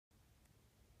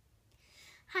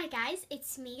Hi guys,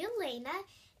 it's me, Alaina,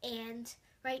 and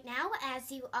right now,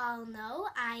 as you all know,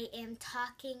 I am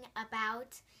talking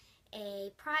about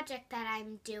a project that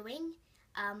I'm doing.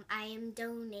 I am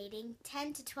donating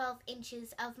 10 to 12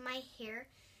 inches of my hair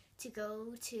to go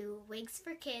to Wigs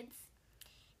for Kids,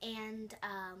 and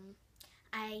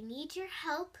I need your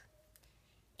help.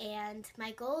 And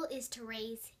my goal is to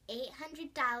raise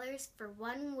 $800 for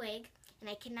one wig, and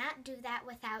I cannot do that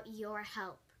without your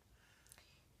help.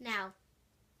 Now,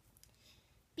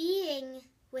 being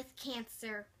with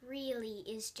cancer really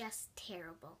is just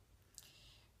terrible.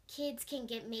 Kids can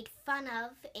get made fun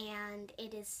of, and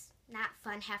it is not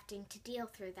fun having to deal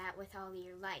through that with all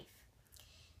your life.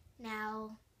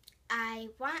 Now, I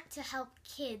want to help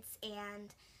kids,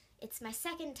 and it's my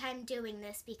second time doing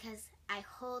this because I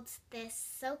hold this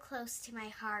so close to my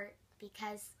heart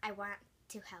because I want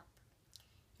to help.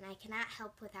 And I cannot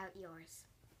help without yours.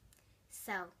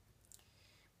 So,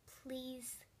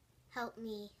 please help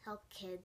me help kids.